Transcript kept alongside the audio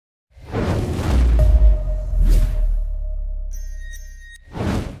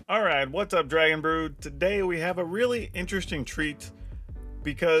Alright, what's up, Dragon Brood? Today we have a really interesting treat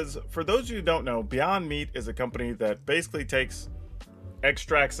because for those of you who don't know, Beyond Meat is a company that basically takes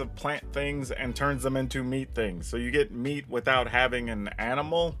extracts of plant things and turns them into meat things. So you get meat without having an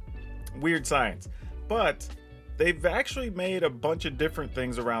animal. Weird science. But they've actually made a bunch of different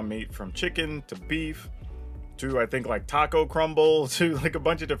things around meat, from chicken to beef to I think like taco crumble to like a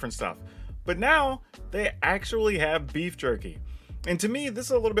bunch of different stuff. But now they actually have beef jerky. And to me, this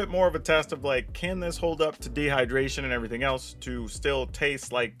is a little bit more of a test of like, can this hold up to dehydration and everything else to still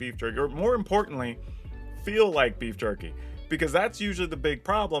taste like beef jerky? Or more importantly, feel like beef jerky. Because that's usually the big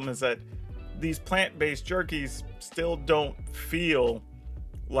problem, is that these plant-based jerkies still don't feel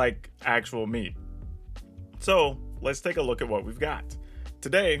like actual meat. So let's take a look at what we've got.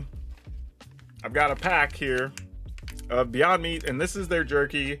 Today, I've got a pack here of Beyond Meat, and this is their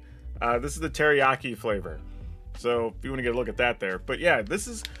jerky. This is the teriyaki flavor. So if you want to get a look at that there. But yeah, this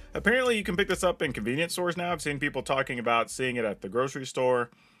is, apparently you can pick this up in convenience stores now. I've seen people talking about seeing it at the grocery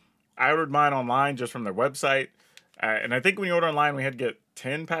store. I ordered mine online just from their website. And I think when you order online, we had to get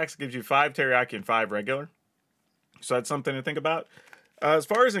 10 packs. It gives you 5 teriyaki and 5 regular. So that's something to think about. As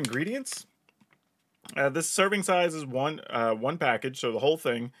far as ingredients, this serving size is one package, so the whole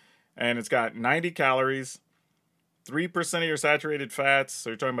thing. And it's got 90 calories, 3% of your saturated fats.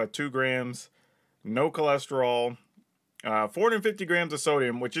 So you're talking about 2 grams. No cholesterol, 450 grams of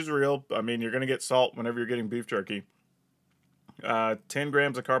sodium, which is real. I mean, you're going to get salt whenever you're getting beef jerky. 10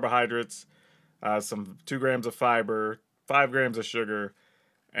 grams of carbohydrates, 2 grams of fiber, 5 grams of sugar,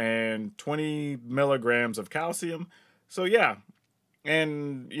 and 20 milligrams of calcium. So yeah,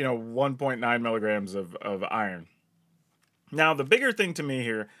 and 1.9 milligrams of iron. Now, the bigger thing to me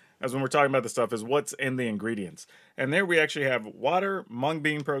here, as when we're talking about this stuff, is what's in the ingredients. And there we actually have water, mung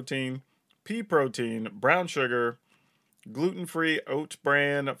bean protein, pea protein, brown sugar, gluten-free oat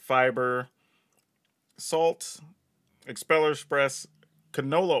bran fiber, salt, expeller express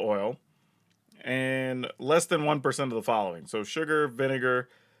canola oil, and less than 1% of the following. So sugar, vinegar,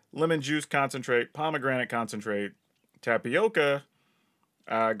 lemon juice concentrate, pomegranate concentrate, tapioca,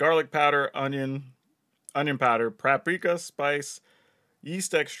 garlic powder, onion powder, paprika spice,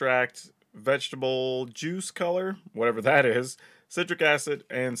 yeast extract, vegetable juice color, whatever that is, citric acid,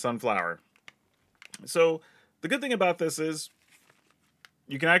 and sunflower. So the good thing about this is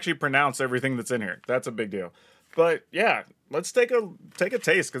you can actually pronounce everything that's in here. That's a big deal. But yeah, let's take a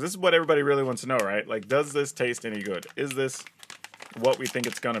taste, because this is what everybody really wants to know, right? Like, does this taste any good? Is this what we think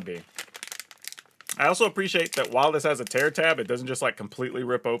it's gonna be? I also appreciate that while this has a tear tab, it doesn't just like completely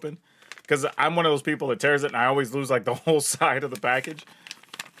rip open, because I'm one of those people that tears it and I always lose like the whole side of the package.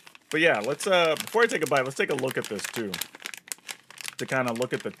 But yeah, let's before I take a bite, let's take a look at this too, to kind of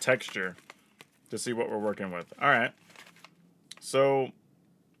look at the texture to see what we're working with. All right, so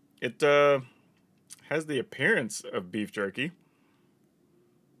it has the appearance of beef jerky.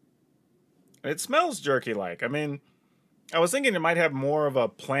 It smells jerky-like. I mean, I was thinking it might have more of a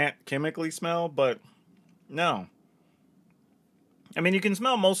plant chemically smell, but no. I mean, you can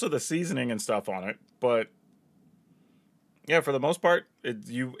smell most of the seasoning and stuff on it, but yeah, for the most part,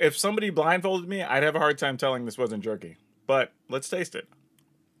 if somebody blindfolded me, I'd have a hard time telling this wasn't jerky. But let's taste it.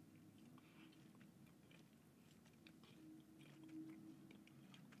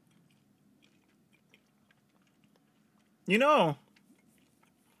 You know,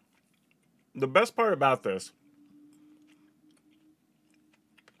 the best part about this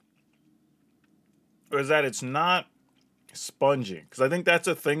is that it's not spongy. Because I think that's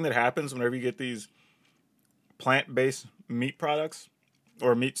a thing that happens whenever you get these plant-based meat products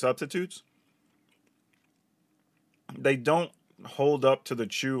or meat substitutes. They don't hold up to the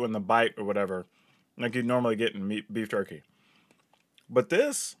chew and the bite or whatever like you'd normally get in beef jerky. But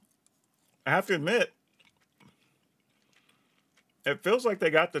this, I have to admit, it feels like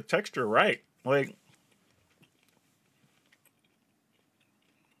they got the texture right. Like,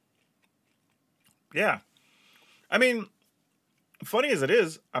 yeah. I mean, funny as it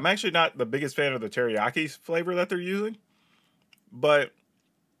is, I'm actually not the biggest fan of the teriyaki flavor that they're using. But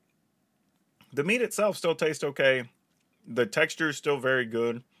the meat itself still tastes okay. The texture is still very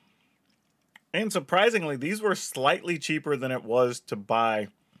good. And surprisingly, these were slightly cheaper than it was to buy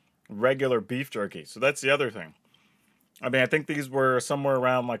regular beef jerky. So that's the other thing. I mean, I think these were somewhere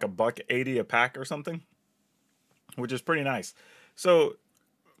around like $1.80 a pack or something, which is pretty nice. So,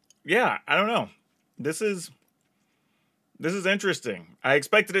 yeah, I don't know. This is interesting. I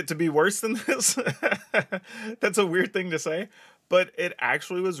expected it to be worse than this. That's a weird thing to say, but it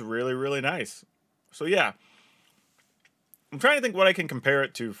actually was really, really nice. So, yeah. I'm trying to think what I can compare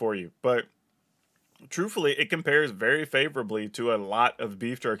it to for you, but truthfully, it compares very favorably to a lot of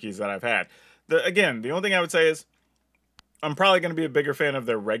beef jerkies that I've had. Again, the only thing I would say is I'm probably going to be a bigger fan of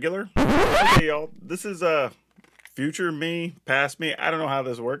their regular. Okay, y'all, this is future me, past me. I don't know how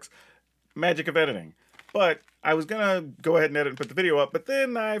this works. Magic of editing. But I was going to go ahead and edit and put the video up, but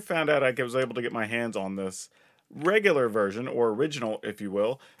then I found out I was able to get my hands on this regular version, or original, if you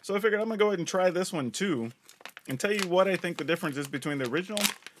will. So I figured I'm going to go ahead and try this one too, and tell you what I think the difference is between the original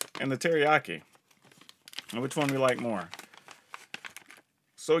and the teriyaki, and which one we like more.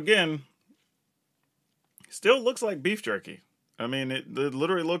 So again, still looks like beef jerky. I mean, it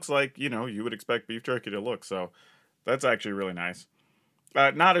literally looks like, you know, you would expect beef jerky to look. So that's actually really nice.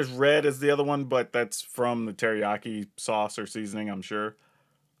 Not as red as the other one, but that's from the teriyaki sauce or seasoning, I'm sure.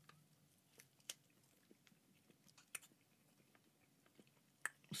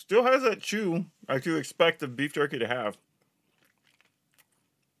 Still has that chew like you expect of beef jerky to have.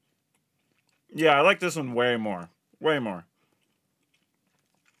 Yeah, I like this one way more. Way more.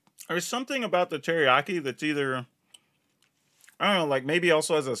 There's something about the teriyaki that's either, I don't know, like maybe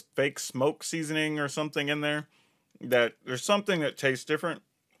also has a fake smoke seasoning or something in there. That there's something that tastes different.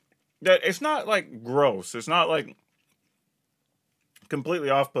 That it's not like gross. It's not like completely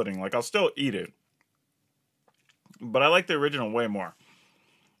off-putting. Like I'll still eat it. But I like the original way more.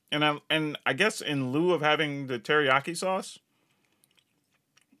 And I guess in lieu of having the teriyaki sauce,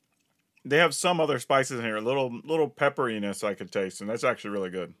 they have some other spices in here, a little pepperiness I could taste, and that's actually really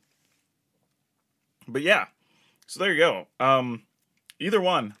good. But yeah, so there you go. Either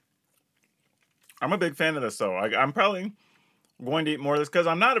one. I'm a big fan of this though. I'm probably going to eat more of this because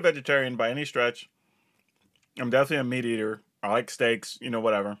I'm not a vegetarian by any stretch. I'm definitely a meat eater. I like steaks, you know,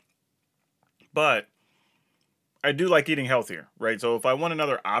 whatever. But I do like eating healthier, right? So if I want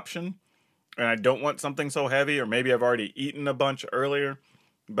another option and I don't want something so heavy, or maybe I've already eaten a bunch earlier,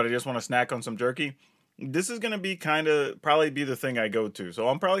 but I just want to snack on some jerky, this is going to be probably be the thing I go to. So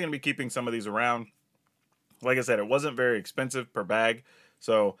I'm probably going to be keeping some of these around. Like I said, it wasn't very expensive per bag.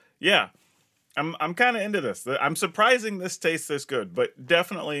 So yeah, I'm kind of into this. I'm surprising this tastes this good, but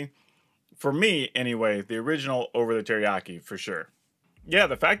definitely, for me anyway, the original over the teriyaki for sure. Yeah,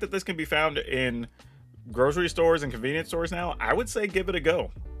 the fact that this can be found in grocery stores and convenience stores now, I would say give it a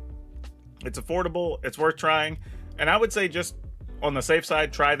go. It's affordable, it's worth trying, and I would say just on the safe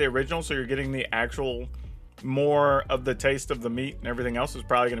side, try the original so you're getting the actual more of the taste of the meat, and everything else is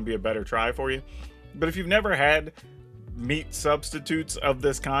probably going to be a better try for you. But if you've never had meat substitutes of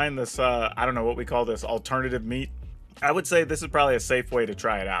this kind, this I don't know what we call this, alternative meat, I would say this is probably a safe way to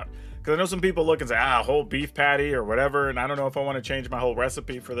try it out. Because I know some people look and say, whole beef patty or whatever, and I don't know if I want to change my whole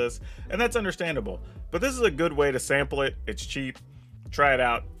recipe for this, and that's understandable. But this is a good way to sample it. It's cheap. Try it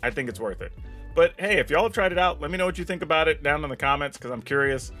out. I think it's worth it. But hey, if y'all have tried it out, let me know what you think about it down in the comments, because I'm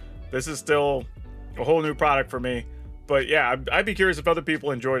curious. This is still a whole new product for me. But yeah, I'd be curious if other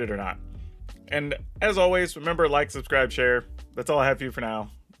people enjoyed it or not. And as always, remember, like, subscribe, share. That's all I have for you for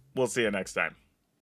now. We'll see you next time.